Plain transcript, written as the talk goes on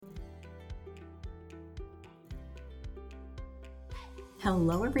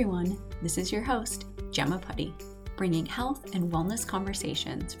Hello everyone, this is your host, Gemma Putty, bringing health and wellness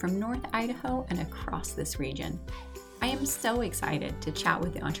conversations from North Idaho and across this region. I am so excited to chat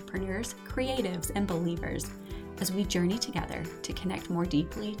with the entrepreneurs, creatives, and believers as we journey together to connect more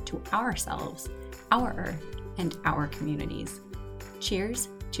deeply to ourselves, our earth, and our communities. Cheers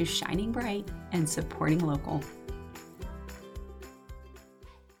to shining bright and supporting local.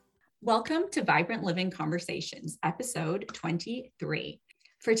 Welcome to Vibrant Living Conversations, episode 23.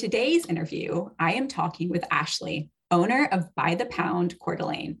 For today's interview, I am talking with Ashley, owner of By the Pound Coeur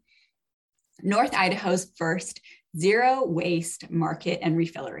d'Alene, North Idaho's first zero waste market and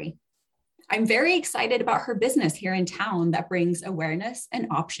refillery. I'm very excited about her business here in town that brings awareness and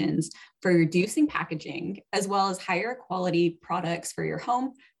options for reducing packaging, as well as higher quality products for your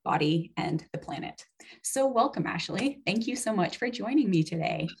home, body, and the planet. So welcome, Ashley. Thank you so much for joining me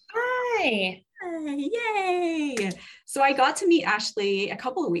today. Hi. Yay. So I got to meet Ashley a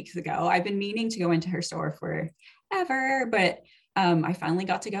couple of weeks ago. I've been meaning to go into her store forever, but I finally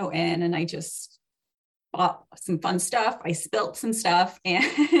got to go in and I just bought some fun stuff. I spilt some stuff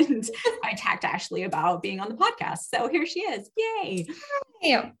and I tagged Ashley about being on the podcast. So here she is. Yay.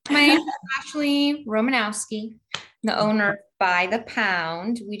 Hey, my name is Ashley Romanowski, the owner of By the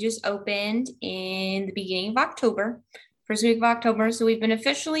Pound. We just opened in the beginning of October, first week of October. So we've been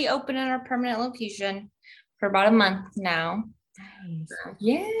officially open in our permanent location for about a month now. Nice.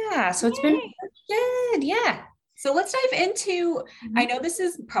 Yeah. So it's been good. Yeah. So let's dive into, I know this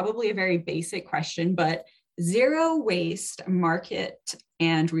is probably a very basic question, but zero waste market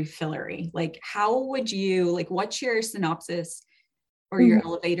and refillery, like how would you, like what's your synopsis or your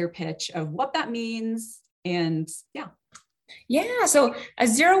elevator pitch of what that means? And Yeah. So a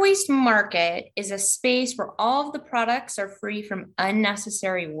zero waste market is a space where all of the products are free from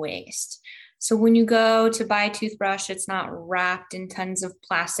unnecessary waste. So when you go to buy a toothbrush, it's not wrapped in tons of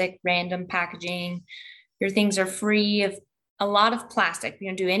plastic, random packaging. Your things are free of a lot of plastic. We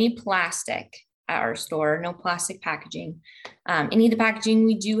don't do any plastic at our store, no plastic packaging. Any of the packaging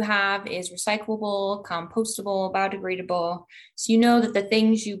we do have is recyclable, compostable, biodegradable. So you know that the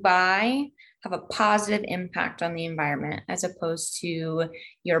things you buy have a positive impact on the environment, as opposed to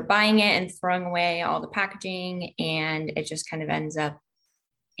you're buying it and throwing away all the packaging and it just kind of ends up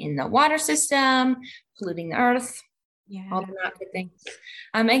in the water system, polluting the earth. yeah, All the not good things.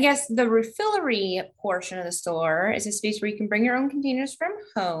 I guess the refillery portion of the store is a space where you can bring your own containers from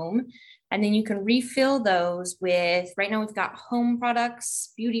home, and then you can refill those with, right now we've got home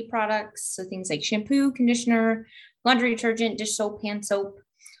products, beauty products, so things like shampoo, conditioner, laundry detergent, dish soap, hand soap,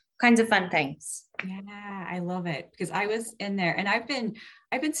 kinds of fun things. Yeah, I love it because I was in there and I've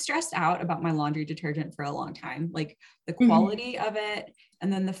been stressed out about my laundry detergent for a long time, like the quality of it.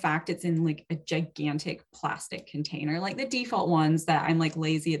 And then the fact it's in like a gigantic plastic container, like the default ones that I'm like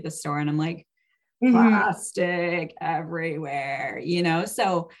lazy at the store and I'm like plastic everywhere,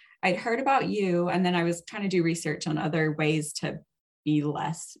 So I'd heard about you and then I was trying to do research on other ways to be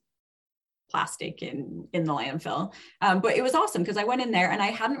less plastic in the landfill. But it was awesome because I went in there and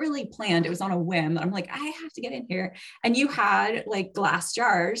I hadn't really planned. It was on a whim. I'm like, I have to get in here. And you had like glass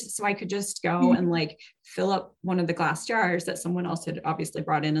jars. So I could just go and like fill up one of the glass jars that someone else had obviously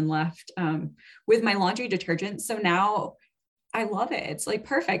brought in and left with my laundry detergent. So now I love it. It's like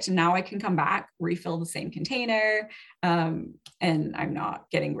perfect. And now I can come back, refill the same container. And I'm not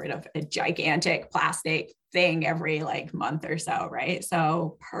getting rid of a gigantic plastic thing every like month or so. Right.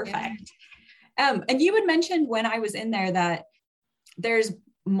 So perfect. Yeah. And you had mentioned when I was in there that there's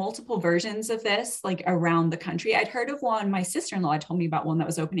multiple versions of this, like around the country. I'd heard of one, my sister-in-law told me about one that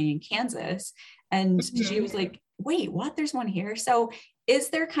was opening in Kansas. And she was like, wait, what? There's one here. So is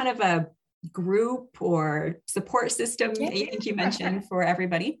there kind of a group or support system that you think you mentioned for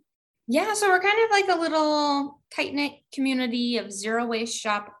everybody? Yeah, so we're kind of like a little tight-knit community of zero waste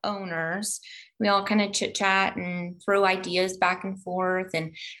shop owners. We all kind of chit chat and throw ideas back and forth.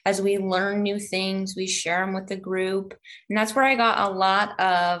 And as we learn new things, we share them with the group. And that's where I got a lot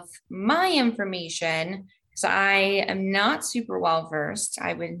of my information. So I am not super well versed.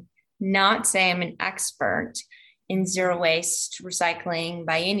 I would not say I'm an expert in zero waste recycling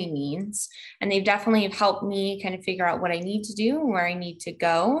by any means. And they've definitely helped me kind of figure out what I need to do and where I need to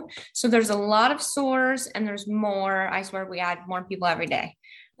go. So there's a lot of stores and there's more. I swear we add more people every day.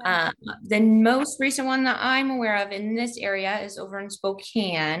 The most recent one that I'm aware of in this area is over in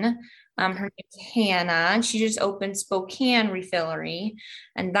Spokane. Her name is Hannah, and she just opened Spokane Refillery.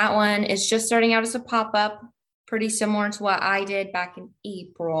 And that one is just starting out as a pop-up, pretty similar to what I did back in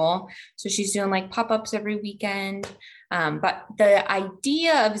April. So she's doing like pop-ups every weekend. But the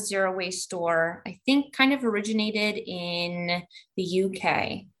idea of zero waste store, I think, kind of originated in the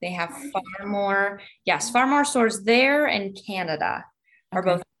UK. They have far more stores there, and Canada are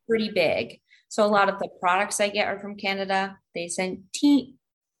both pretty big. So a lot of the products I get are from Canada. They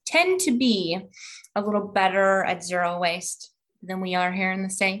tend to be a little better at zero waste than we are here in the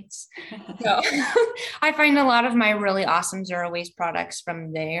States. So I find a lot of my really awesome zero waste products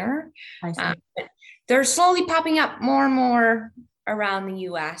from there. They're slowly popping up more and more around the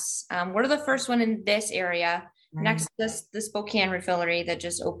US. We're the first one in this area, next to the Spokane Refillery that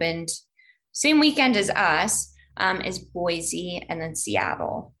just opened same weekend as us, is Boise and then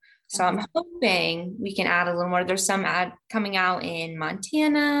Seattle. So I'm hoping we can add a little more. There's some coming out in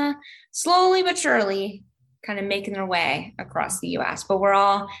Montana, slowly but surely, kind of making their way across the US, but we're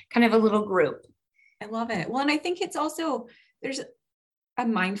all kind of a little group. I love it. Well, and I think it's also, there's a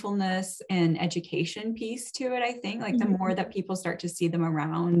mindfulness and education piece to it. I think like the more that people start to see them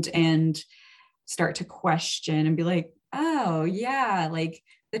around and start to question and be like, oh yeah, like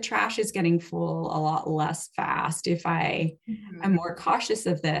the trash is getting full a lot less fast if I'm more cautious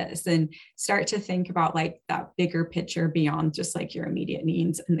of this, and start to think about like that bigger picture beyond just like your immediate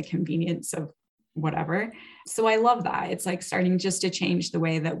needs and the convenience of whatever. So I love that. It's like starting just to change the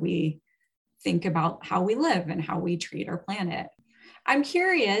way that we think about how we live and how we treat our planet. I'm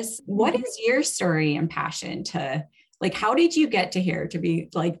curious, what is your story and passion to, like, how did you get to here to be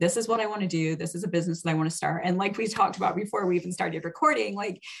like, this is what I want to do. This is a business that I want to start. And like we talked about before we even started recording,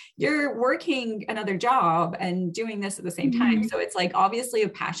 like you're working another job and doing this at the same time. So it's like obviously a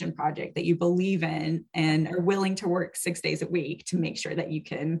passion project that you believe in and are willing to work 6 days a week to make sure that you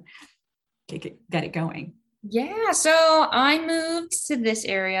can get it going. Yeah. So I moved to this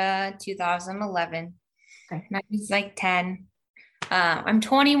area 2011. Okay. And I was like 10. I'm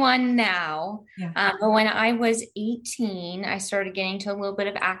 21 now, but when I was 18, I started getting to a little bit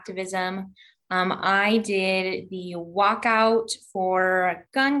of activism. I did the walkout for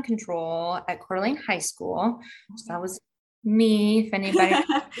gun control at Coeur d'Alene High School. So that was me, if anybody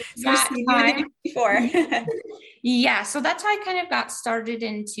that time. Before. Yeah, so that's how I kind of got started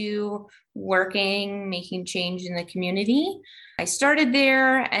into working, making change in the community. I started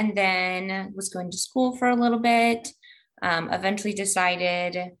there and then was going to school for a little bit. Eventually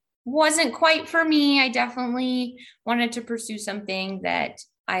decided wasn't quite for me. I definitely wanted to pursue something that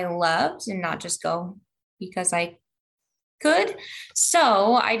I loved and not just go because I could.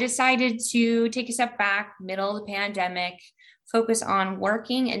 So I decided to take a step back, middle of the pandemic, focus on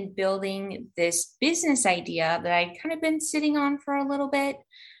working and building this business idea that I'd kind of been sitting on for a little bit.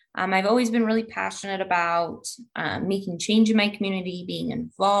 I've always been really passionate about making change in my community, being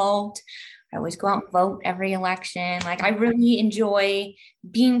involved. I always go out and vote every election. Like I really enjoy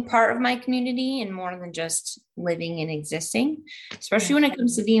being part of my community and more than just living and existing, especially when it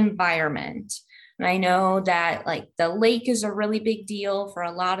comes to the environment. And I know that like the lake is a really big deal for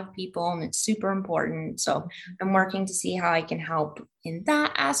a lot of people and it's super important. So I'm working to see how I can help in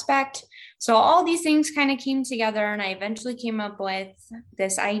that aspect. So all these things kind of came together and I eventually came up with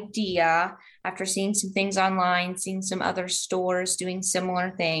this idea after seeing some things online, seeing some other stores doing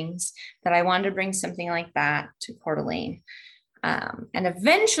similar things, that I wanted to bring something like that to Coeur d'Alene. And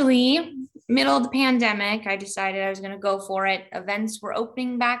eventually, middle of the pandemic, I decided I was going to go for it. Events were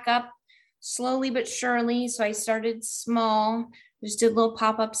opening back up slowly but surely. So I started small, just did little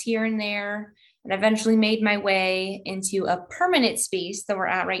pop-ups here and there, and eventually made my way into a permanent space that we're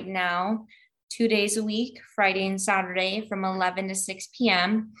at right now, 2 days a week, Friday and Saturday from 11 to 6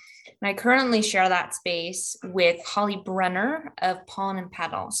 p.m. And I currently share that space with Holly Brenner of Pollen and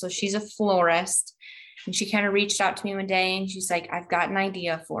Petal. So she's a florist and she kind of reached out to me one day and she's like, I've got an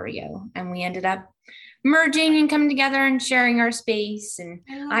idea for you. And we ended up merging and coming together and sharing our space, and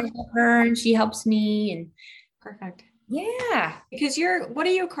I help her and she helps me. And perfect. Yeah. Because what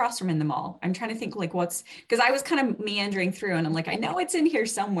are you across from in the mall? I'm trying to think like because I was kind of meandering through and I'm like, I know it's in here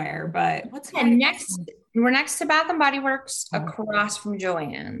somewhere, but what's we're next to Bath and Body Works, across from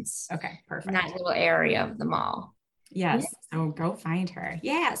Joann's. Okay, perfect. In that little area of the mall. Yes. Yeah. So go find her.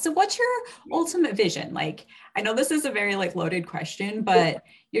 Yeah. So what's your ultimate vision? Like, I know this is a very like loaded question, but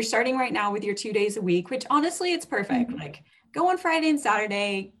you're starting right now with your 2 days a week, which honestly, it's perfect. Like go on Friday and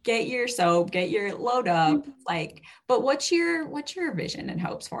Saturday, get your soap, get your load up, like, but what's your vision and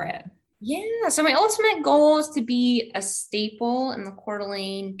hopes for it? Yeah. So my ultimate goal is to be a staple in the Coeur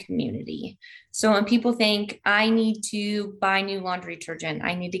d'Alene community. So when people think I need to buy new laundry detergent,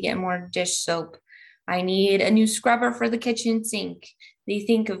 I need to get more dish soap, I need a new scrubber for the kitchen sink, they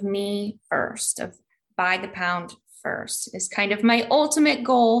think of me first, of by the pound first is kind of my ultimate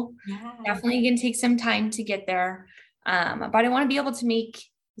goal. Yeah. Definitely going to take some time to get there. But I want to be able to make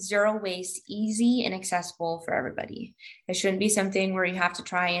zero waste easy and accessible for everybody. It shouldn't be something where you have to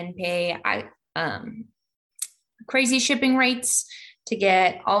try and pay crazy shipping rates to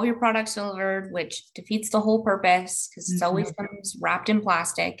get all of your products delivered, which defeats the whole purpose because it's always comes wrapped in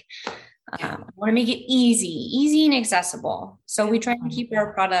plastic. I want to make it easy and accessible. So we try to keep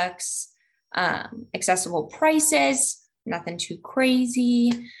our products accessible prices, nothing too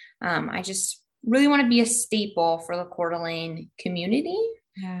crazy. I just really want to be a staple for the Coeur d'Alene community.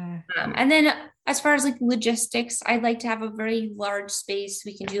 Yeah. And then as far as like logistics, I'd like to have a very large space.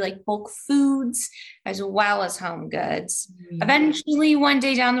 We can do like bulk foods as well as home goods. Eventually, one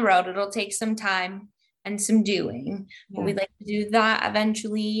day down the road, it'll take some time and some doing, but we'd like to do that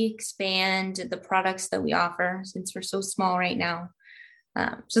eventually, expand the products that we offer since we're so small right now.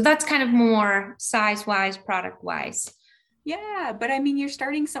 So that's kind of more size-wise, product-wise. Yeah, but I mean, you're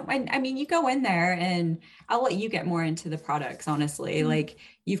starting I mean, you go in there and I'll let you get more into the products, honestly. Like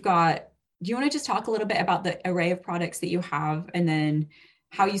do you want to just talk a little bit about the array of products that you have and then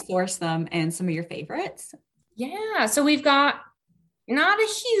how you source them and some of your favorites? Yeah, so we've got not a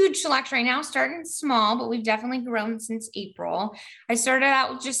huge selection right now, starting small, but we've definitely grown since April. I started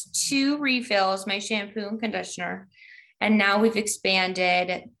out with just 2 refills, my shampoo and conditioner, and now we've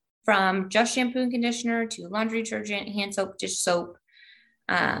expanded from just shampoo and conditioner to laundry detergent, hand soap, dish soap,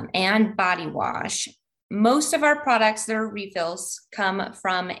 and body wash. Most of our products that are refills come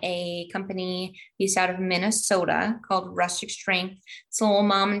from a company based out of Minnesota called Rustic Strength. It's a little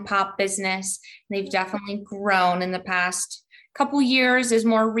mom and pop business. They've definitely grown in the past couple years as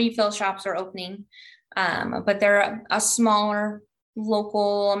more refill shops are opening. But they're a smaller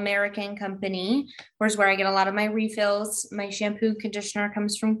local American company, whereas where I get a lot of my refills. My shampoo conditioner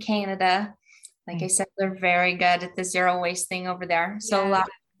comes from Canada. Like I said, they're very good at the zero waste thing over there. So a lot of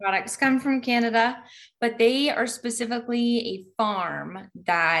products come from Canada, but they are specifically a farm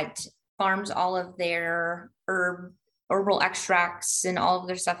that farms all of their herbal extracts, and all of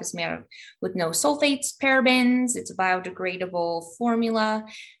their stuff is made with no sulfates, parabens. It's a biodegradable formula.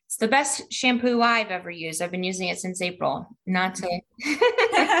 It's the best shampoo I've ever used. I've been using it since April. Not to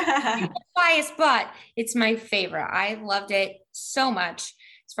bias, but it's my favorite. I loved it so much.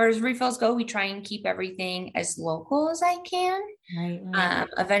 As far as refills go, we try and keep everything as local as I can. Right.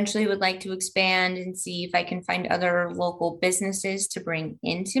 Eventually would like to expand and see if I can find other local businesses to bring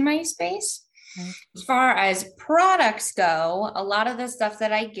into my space. Right. As far as products go, a lot of the stuff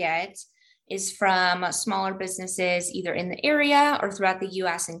that I get is from smaller businesses, either in the area or throughout the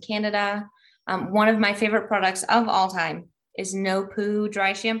US and Canada. One of my favorite products of all time is No Poo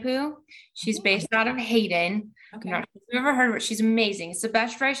Dry Shampoo. She's based out of Hayden. Okay. I'm not sure if you've ever heard of it. She's amazing. It's the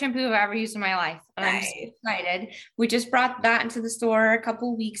best dry shampoo I've ever used in my life. And I'm so excited. We just brought that into the store a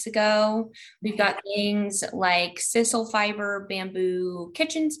couple weeks ago. We've got things like Sisal Fiber Bamboo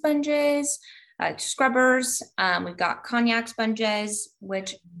Kitchen Sponges, scrubbers. We've got cognac sponges,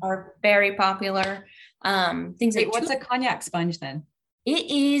 which are very popular. Things like what's a cognac sponge then? It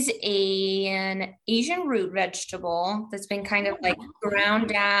is an Asian root vegetable that's been kind of like ground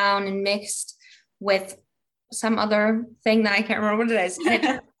down and mixed with some other thing that I can't remember what it is. And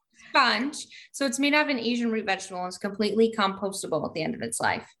it's sponge. So it's made out of an Asian root vegetable and it's completely compostable at the end of its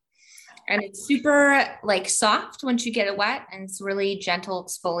life. And it's super like soft once you get it wet, and it's really gentle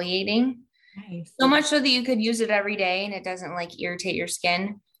exfoliating. Nice. So much so that you could use it every day and it doesn't like irritate your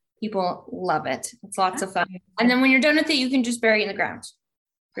skin. People love it. It's lots of fun. And then when you're done with it, you can just bury it in the ground.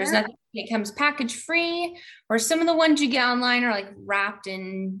 There's nothing. It comes package free, or some of the ones you get online are like wrapped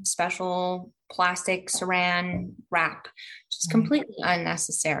in special plastic saran wrap, which is completely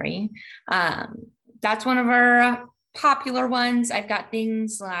unnecessary. That's one of our popular ones. I've got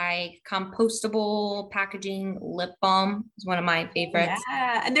things like compostable packaging lip balm is one of my favorites.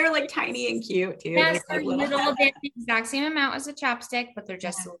 Yeah, and they're like tiny and cute too. Yes, they're little bit the exact same amount as a chapstick, but they're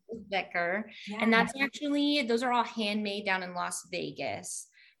just a little thicker. Yeah. And that's actually, those are all handmade down in Las Vegas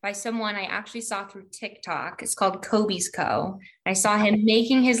by someone I actually saw through TikTok. It's called Kobe's Co. I saw him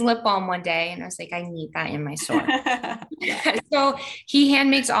making his lip balm one day and I was like, I need that in my store. So he hand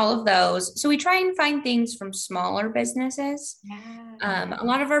makes all of those. So we try and find things from smaller businesses. Yeah. A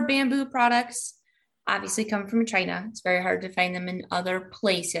lot of our bamboo products obviously come from China. It's very hard to find them in other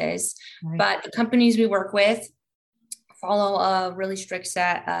places, but the companies we work with follow a really strict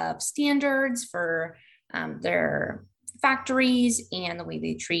set of standards for their factories and the way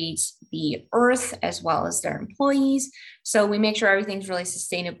they treat the earth as well as their employees. So we make sure everything's really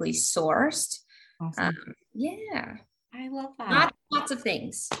sustainably sourced. Awesome. Yeah. I love that. Lots of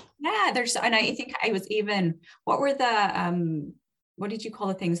things. Yeah, and I think I was even, what were what did you call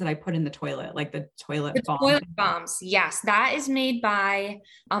the things that I put in the toilet? Like the toilet bomb? Toilet bombs. Yes, that is made by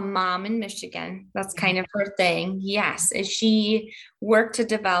a mom in Michigan. That's kind of her thing. Yes, as she worked to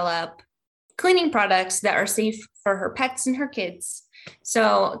develop cleaning products that are safe for her pets and her kids.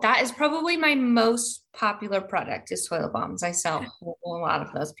 So that is probably my most popular product is toilet bombs. I sell a lot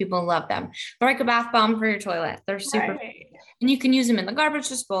of those. People love them. They're like a bath bomb for your toilet. They're super, and you can use them in the garbage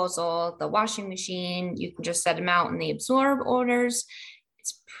disposal, the washing machine. You can just set them out and they absorb odors.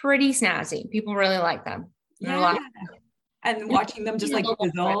 It's pretty snazzy. People really like them. Yeah. And watching them just like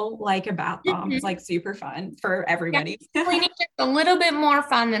fizzle like a bath bomb is like super fun for everybody. Cleaning is a little bit more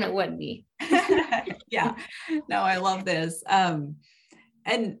fun than it would be. Yeah. No, I love this. And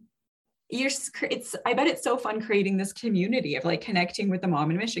I bet it's so fun creating this community of like connecting with the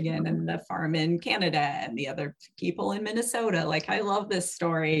mom in Michigan and the farm in Canada and the other people in Minnesota. Like, I love this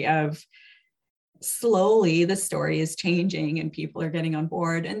story of slowly the story is changing and people are getting on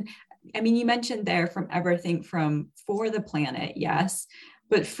board. And I mean, you mentioned there from everything from for the planet, yes,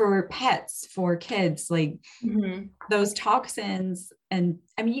 but for pets, for kids, like those toxins. And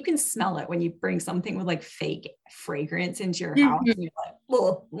I mean, you can smell it when you bring something with like fake fragrance into your house and you're like,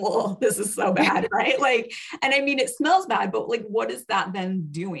 whoa, this is so bad, right? Like, and I mean, it smells bad, but like, what is that then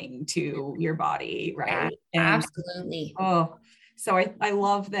doing to your body, right? Yeah, absolutely. So I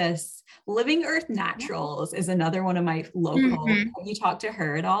love this. Living Earth Naturals is another one of my local. Have you talked to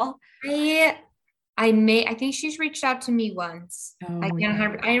her at all? I think she's reached out to me once. I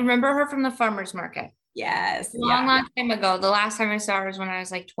remember her from the farmer's market. Yes. Long time ago. The last time I saw her was when I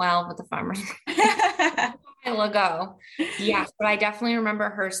was like 12 at the farmer's market. A while ago. Yes, but I definitely remember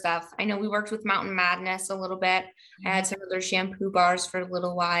her stuff. I know we worked with Mountain Madness a little bit. I had some of their shampoo bars for a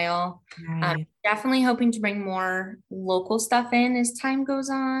little while. Definitely hoping to bring more local stuff in as time goes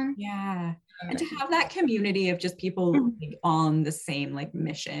on. Yeah. And to have that community of just people on the same like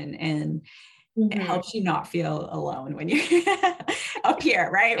mission, and it helps you not feel alone when you're up here,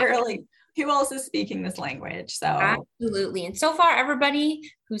 right? We're like, who else is speaking this language? So absolutely. And so far, everybody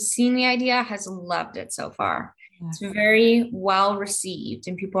who's seen the idea has loved it so far. It's very well received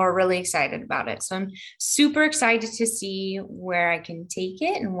and people are really excited about it. So I'm super excited to see where I can take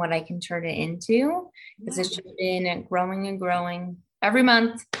it and what I can turn it into, because it's just been growing and growing every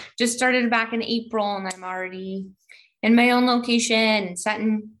month. Just started back in April and I'm already in my own location and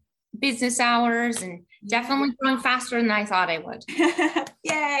setting business hours and definitely growing faster than I thought I would.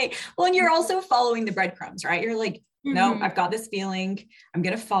 Yay. Well, and you're also following the breadcrumbs, right? You're like, no, I've got this feeling. I'm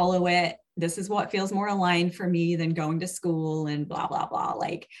going to follow it. This is what feels more aligned for me than going to school and blah, blah, blah.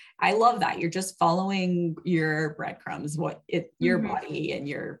 Like, I love that. You're just following your breadcrumbs, your body and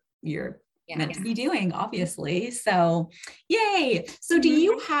you're meant to be doing, obviously. So yay. So do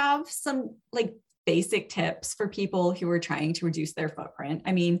you have some like basic tips for people who are trying to reduce their footprint?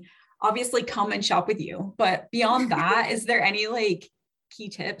 I mean, obviously come and shop with you, but beyond that, is there any like key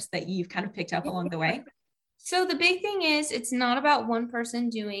tips that you've kind of picked up along the way? So the big thing is it's not about one person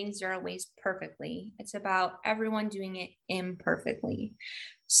doing zero waste perfectly. It's about everyone doing it imperfectly.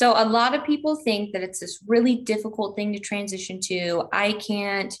 So a lot of people think that it's this really difficult thing to transition to. I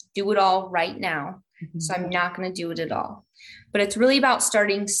can't do it all right now, so I'm not going to do it at all. But it's really about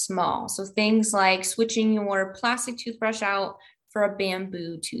starting small. So things like switching your plastic toothbrush out for a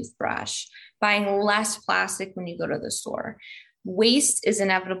bamboo toothbrush, buying less plastic when you go to the store. Waste is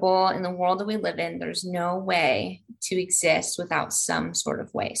inevitable in the world that we live in. There's no way to exist without some sort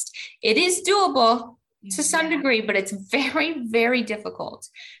of waste. It is doable to some degree, but it's very, very difficult,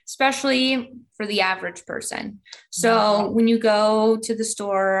 especially for the average person. So when you go to the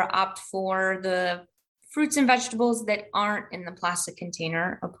store, opt for the fruits and vegetables that aren't in the plastic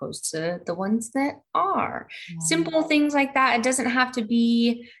container opposed to the ones that are. Simple things like that. It doesn't have to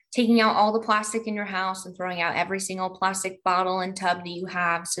be taking out all the plastic in your house and throwing out every single plastic bottle and tub that you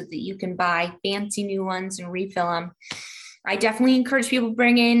have so that you can buy fancy new ones and refill them. I definitely encourage people to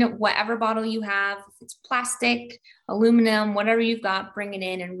bring in whatever bottle you have. If it's plastic, aluminum, whatever you've got, bring it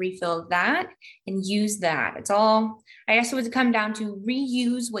in and refill that and use that. It's all, I guess it would come down to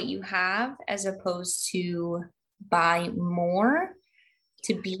reuse what you have as opposed to buy more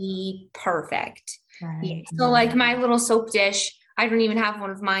to be perfect. Right. So like my little soap dish, I don't even have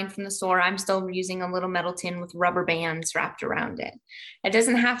one of mine from the store. I'm still using a little metal tin with rubber bands wrapped around it. It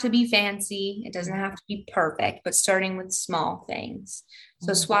doesn't have to be fancy. It doesn't have to be perfect, but starting with small things.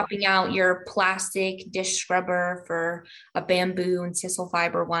 So swapping out your plastic dish scrubber for a bamboo and sisal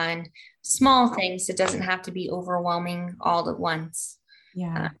fiber one, small things. It doesn't have to be overwhelming all at once.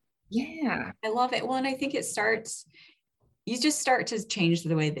 Yeah. Yeah. I love it. Well, and I think it starts you just start to change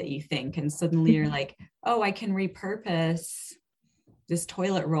the way that you think. And suddenly you're like, oh, I can repurpose this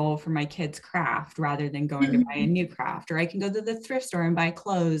toilet roll for my kid's craft rather than going to buy a new craft, or I can go to the thrift store and buy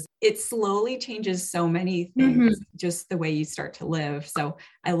clothes. It slowly changes so many things, just the way you start to live. So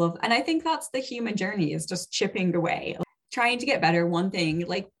I love, and I think that's the human journey, is just chipping away, trying to get better. One thing,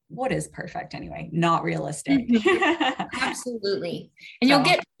 like, what is perfect anyway? Not realistic. Absolutely. And you'll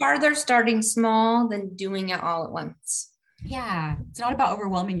get farther starting small than doing it all at once. Yeah. It's not about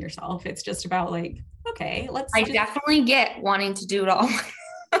overwhelming yourself. It's just about like, okay, I definitely get wanting to do it all.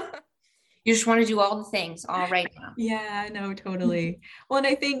 You just want to do all the things all right now. Yeah, no, totally. Well, and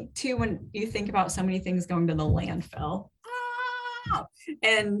I think too, when you think about so many things going to the landfill,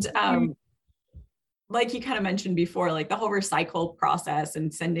 and like you kind of mentioned before, like the whole recycle process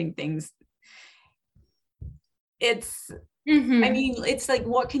and sending things, it's, I mean, it's like,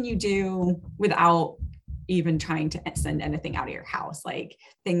 what can you do without even trying to send anything out of your house? Like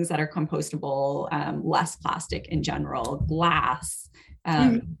things that are compostable, less plastic in general, glass.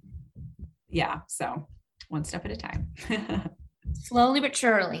 Yeah. So one step at a time. Slowly but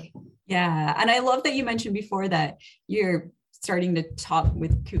surely. Yeah. And I love that you mentioned before that you're starting to talk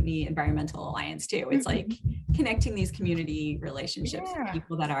with Kootenai Environmental Alliance too. It's like connecting these community relationships with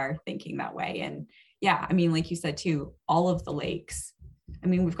people that are thinking that way. And yeah, I mean, like you said too, all of the lakes. I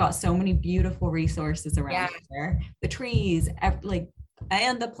mean, we've got so many beautiful resources around here, the trees, like,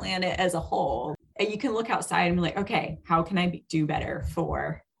 and the planet as a whole. And you can look outside and be like, okay, how can I do better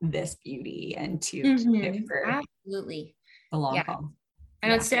for this beauty and to absolutely the long haul?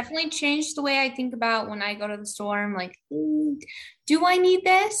 And it's definitely changed the way I think about when I go to the store. I'm like, do I need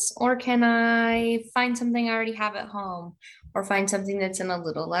this? Or can I find something I already have at home? Or find something that's in a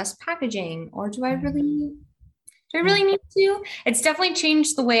little less packaging? Or do I really need to? It's definitely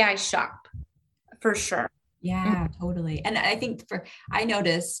changed the way I shop, for sure. Yeah, totally. And I think I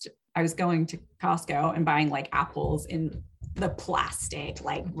noticed I was going to Costco and buying like apples in the plastic,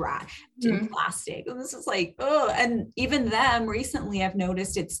 like wrapped in plastic. And this is like, oh, and even them recently, I've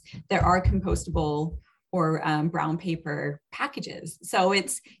noticed there are compostable or brown paper packages. So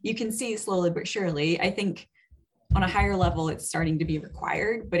you can see slowly but surely. I think on a higher level, it's starting to be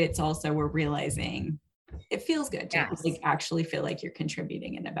required, but it's also, we're realizing it feels good to like actually feel like you're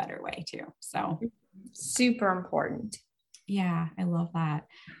contributing in a better way too. So super important. Yeah, I love that.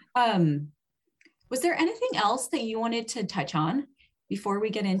 Was there anything else that you wanted to touch on before we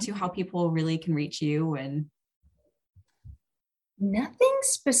get into how people really can reach you? And nothing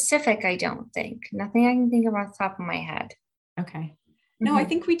specific, I don't think. Nothing I can think of off the top of my head. Okay. No, I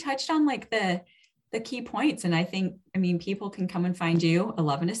think we touched on like the key points. And I think, I mean, people can come and find you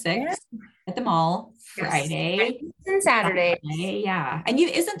 11 to 6 at the mall, Friday and Saturday. Yeah. And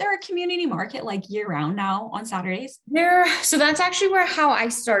isn't there a community market like year round now on Saturdays? So that's actually how I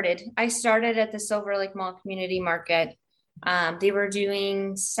started. I started at the Silver Lake Mall Community Market. They were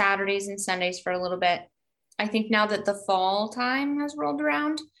doing Saturdays and Sundays for a little bit. I think now that the fall time has rolled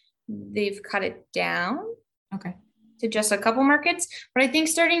around, they've cut it down. Okay. To just a couple markets, but I think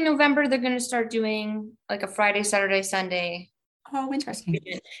starting November, they're going to start doing like a Friday, Saturday, Sunday. Oh, interesting.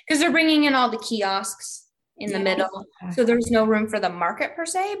 Because they're bringing in all the kiosks in the middle. So there's no room for the market per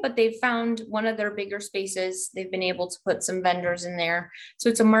se, but they've found one of their bigger spaces. They've been able to put some vendors in there. So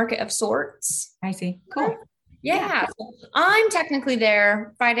it's a market of sorts. I see. Cool. Yeah. So I'm technically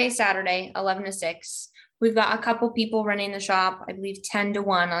there Friday, Saturday, 11 to 6. We've got a couple people running the shop, I believe 10 to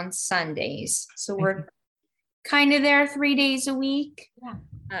 1 on Sundays. So we're kind of there 3 days a week.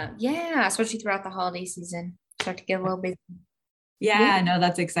 Especially throughout the holiday season. Start to get a little busy. No,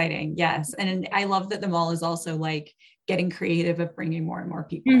 that's exciting. Yes. And I love that the mall is also like getting creative of bringing more and more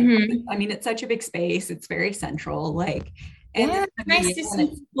people. I mean, it's such a big space. It's very central. Like, and it's nice to see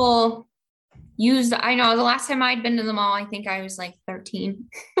people use. I know the last time I'd been to the mall, I think I was like 13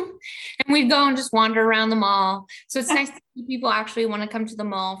 and we'd go and just wander around the mall. So it's nice to see people actually want to come to the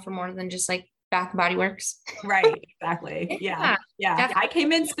mall for more than just like Bath and Body Works. Right. Exactly. Yeah. I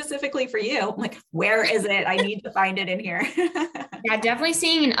came in specifically for you. I'm like, where is it? I need to find it in here. Yeah, definitely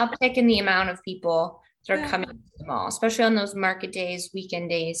seeing an uptick in the amount of people that are coming to the mall, especially on those market days, weekend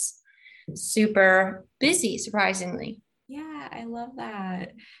days. Super busy, surprisingly. Yeah, I love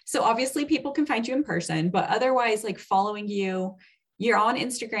that. So obviously people can find you in person, but otherwise like following you're on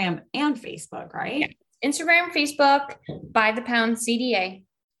Instagram and Facebook, right? Yeah. Instagram, Facebook, By the Pound CDA.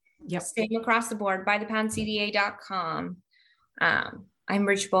 Yep. Same across the board, bythepoundcda.com. I'm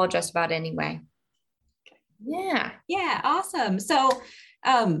reachable just about anyway. Yeah. Awesome. So,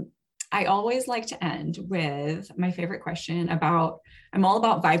 I always like to end with my favorite question I'm all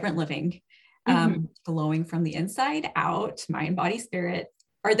about vibrant living. glowing from the inside out, mind, body, spirit.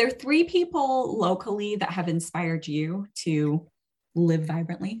 Are there 3 people locally that have inspired you to live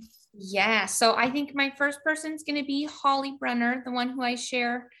vibrantly? Yeah. So I think my first person's going to be Holly Brenner, the one who I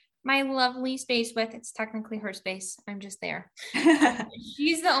share my lovely space with. It's technically her space. I'm just there.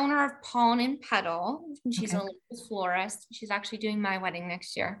 She's the owner of Pollen and Petal. And she's a local florist. She's actually doing my wedding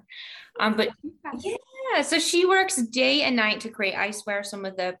next year. But yeah, so she works day and night to create, I swear, some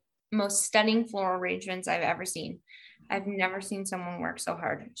of the most stunning floral arrangements I've ever seen. I've never seen someone work so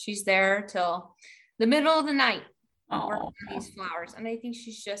hard. She's there till the middle of the night working on these flowers. And I think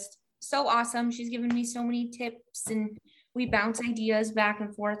she's just so awesome. She's given me so many tips, and we bounce ideas back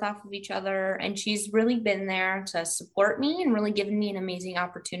and forth off of each other. And she's really been there to support me and really given me an amazing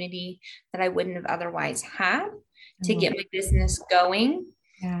opportunity that I wouldn't have otherwise had to get my business going.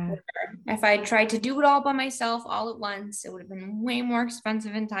 Yeah. If I tried to do it all by myself all at once, it would have been way more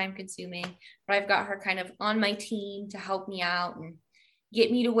expensive and time consuming. But I've got her kind of on my team to help me out and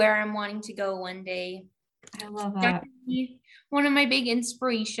get me to where I'm wanting to go one day. I love that. Definitely one of my big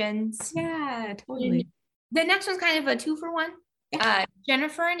inspirations. Yeah, totally. The next one's kind of a 2-for-1. Yeah.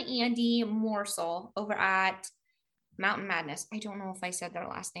 Jennifer and Andy Morsel over at Mountain Madness. I don't know if I said their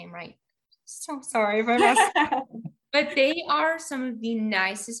last name right. So sorry if I messed up. But they are some of the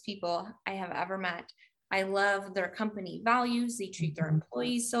nicest people I have ever met. I love their company values. They treat their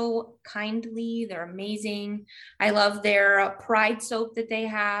employees so kindly. They're amazing. I love their Pride soap that they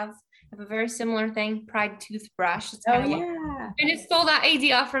have. I have a very similar thing, Pride toothbrush. It's kind of and it stole that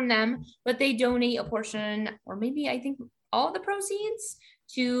idea from them, but they donate a portion, or maybe I think all the proceeds,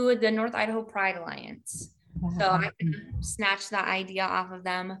 to the North Idaho Pride Alliance. So I can snatch that idea off of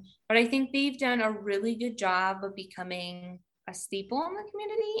them. But I think they've done a really good job of becoming a staple in the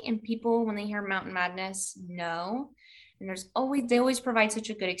community, and people, when they hear Mountain Madness, know. And they always provide such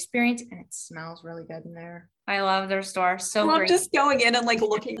a good experience, and it smells really good in there. I love their store. So I love great. Just going in and like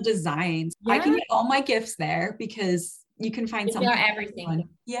looking at designs. Yeah. I can get all my gifts there because you can find something. Everything. Fun.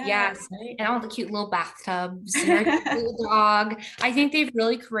 Yeah. Yes. Right. And all the cute little bathtubs and their little dog. I think they've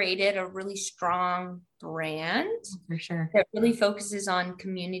really created a really strong brand. For sure. That really focuses on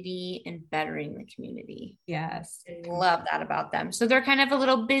community and bettering the community. Yes. I love that about them. So they're kind of a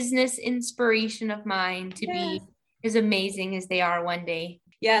little business inspiration of mine to be as amazing as they are one day.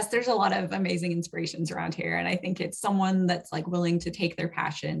 Yes, there's a lot of amazing inspirations around here. And I think it's someone that's like willing to take their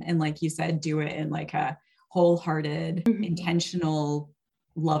passion and, like you said, do it in like a wholehearted, intentional,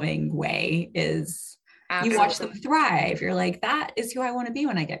 loving way. Is Absolutely. You watch them thrive. You're like, that is who I want to be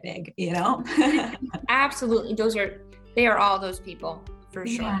when I get big, you know? Absolutely. They are all those people. For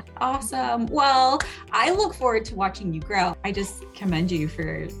sure. Yeah, awesome. Well, I look forward to watching you grow. I just commend you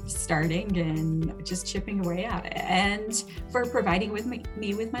for starting and just chipping away at it, and for providing with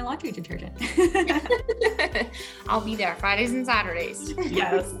me with my laundry detergent. I'll be there Fridays and Saturdays.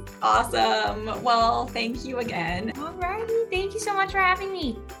 Yes. Awesome. Well, thank you again. All righty. Thank you so much for having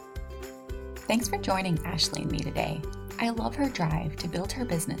me. Thanks for joining Ashley and me today. I love her drive to build her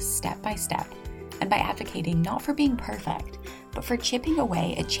business step by step, and by advocating not for being perfect, but for chipping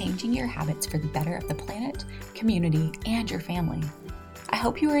away at changing your habits for the better of the planet, community, and your family. I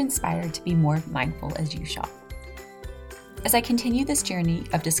hope you are inspired to be more mindful as you shop. As I continue this journey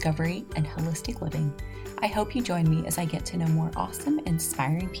of discovery and holistic living, I hope you join me as I get to know more awesome,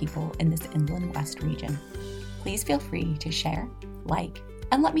 inspiring people in this Inland West region. Please feel free to share, like,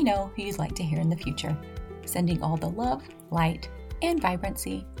 and let me know who you'd like to hear in the future. Sending all the love, light, and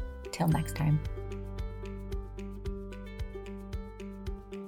vibrancy. Till next time.